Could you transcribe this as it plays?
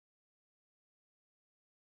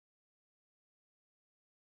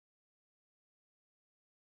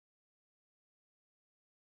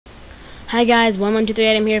Hi guys,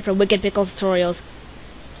 1123 I'm here for Wicked Pickles Tutorials.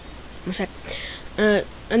 One sec.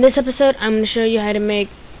 In this episode, I'm going to show you how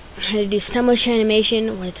to do stop motion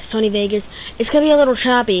animation with Sony Vegas. It's going to be a little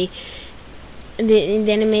choppy in the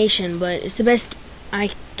animation, but it's the best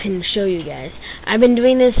I can show you guys. I've been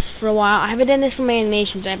doing this for a while. I haven't done this for my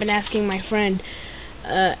animations. I've been asking my friend,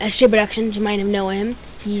 SJ Productions. You might have known him.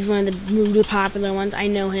 He's one of the really popular ones. I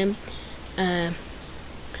know him.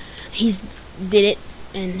 He's did it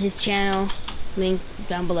in his channel, link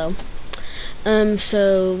down below.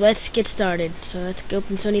 So let's get started. So let's go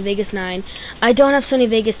open Sony Vegas 9. I don't have Sony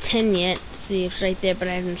Vegas 10 yet. See, it's right there, but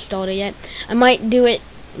I haven't installed it yet. I might do it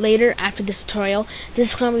later after this tutorial. This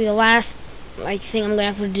is probably the last thing I'm gonna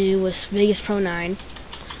have to do with Vegas Pro 9,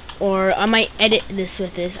 or I might edit this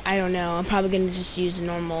with this. I don't know. I'm probably gonna just use a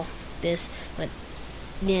normal this, but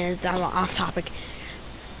yeah, it's a lot off topic.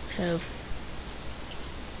 So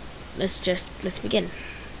let's begin.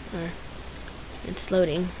 It's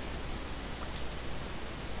loading.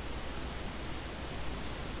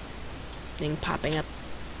 Thing popping up.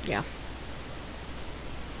 Yeah.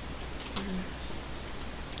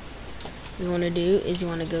 What you want to do is you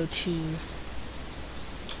want to go to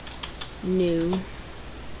new.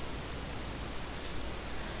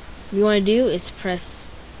 What you want to do is press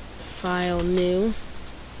file new.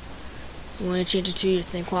 You want to change it to your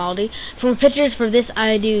thin quality. For pictures, for this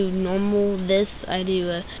I do normal. This I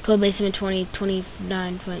do 12 basement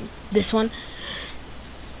 2029 point. This one,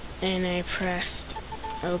 and I pressed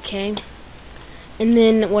OK. And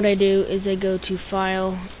then what I do is I go to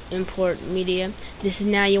file, import media. This is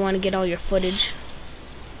now you want to get all your footage.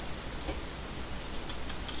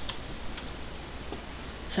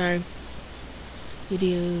 Sorry,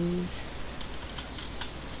 videos.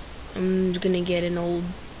 I'm gonna get an old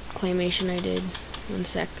claymation I did. One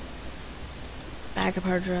sec. Backup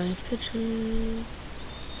hard drive. Picture.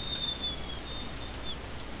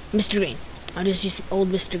 Mr. Green. I'll just use old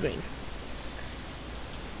Mr. Green.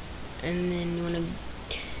 And then you want to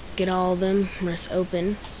get all of them. Press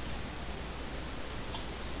open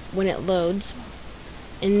when it loads.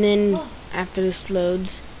 And then after this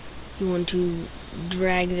loads, you want to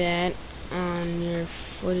drag that on your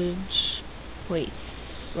footage. Wait.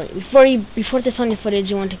 Before this on your footage,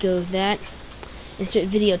 you want to go with that, insert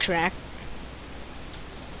video track.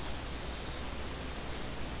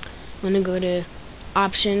 You want to go to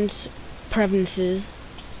options, preferences,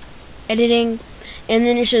 editing, and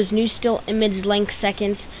then it shows new still image length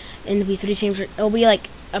seconds, and it'll be 3 frames. It'll be like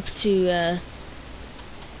up to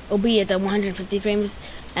it'll be at the 150 frames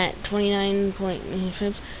at 29.9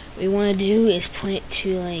 frames. What you want to do is put it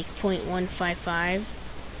to like 0.155.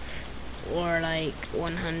 or like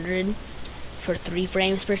 100 for 3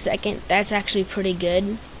 frames per second. That's actually pretty good.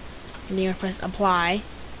 And then you press apply.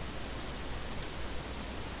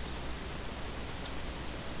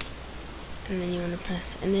 And then you want to press,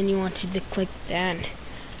 and then you want to click that.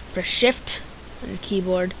 Press shift on the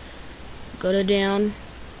keyboard. Go to down.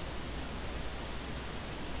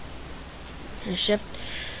 And shift.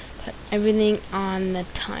 Put everything on the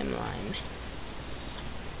timeline.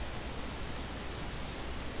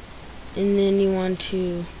 And then you want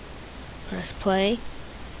to press play,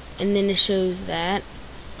 and then it shows that.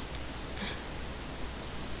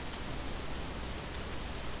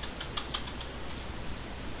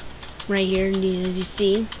 Right here, as you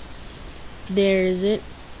see, there's it.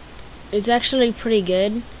 It's actually pretty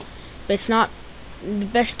good, but it's not the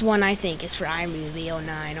best one. I think is for iMovie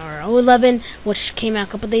 09 or 011, which came out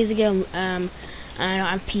a couple days ago. I don't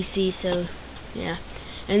have PC, so yeah.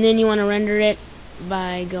 And then you want to render it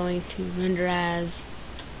by going to render as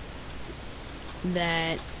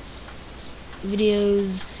that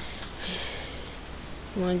videos.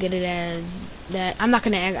 You want to get it as that. I'm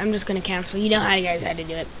just gonna cancel. You know how you guys had to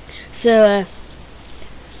do it. So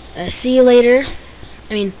see you later.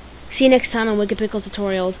 See you next time on Wicked Pickles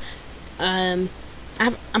Tutorials.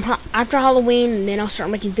 After Halloween, then I'll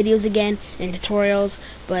start making videos again and tutorials.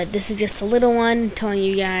 But this is just a little one telling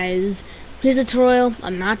you guys, here's a tutorial.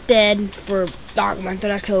 I'm not dead for the month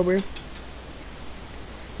of October.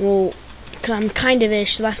 Well, I'm kind of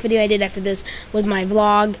ish. The last video I did after this was my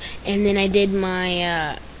vlog, and then I did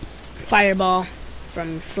my fireball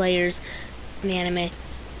from Slayers, the anime.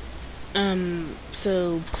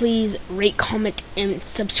 So please rate, comment, and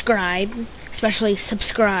subscribe. Especially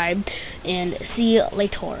subscribe. And see you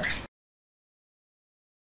later.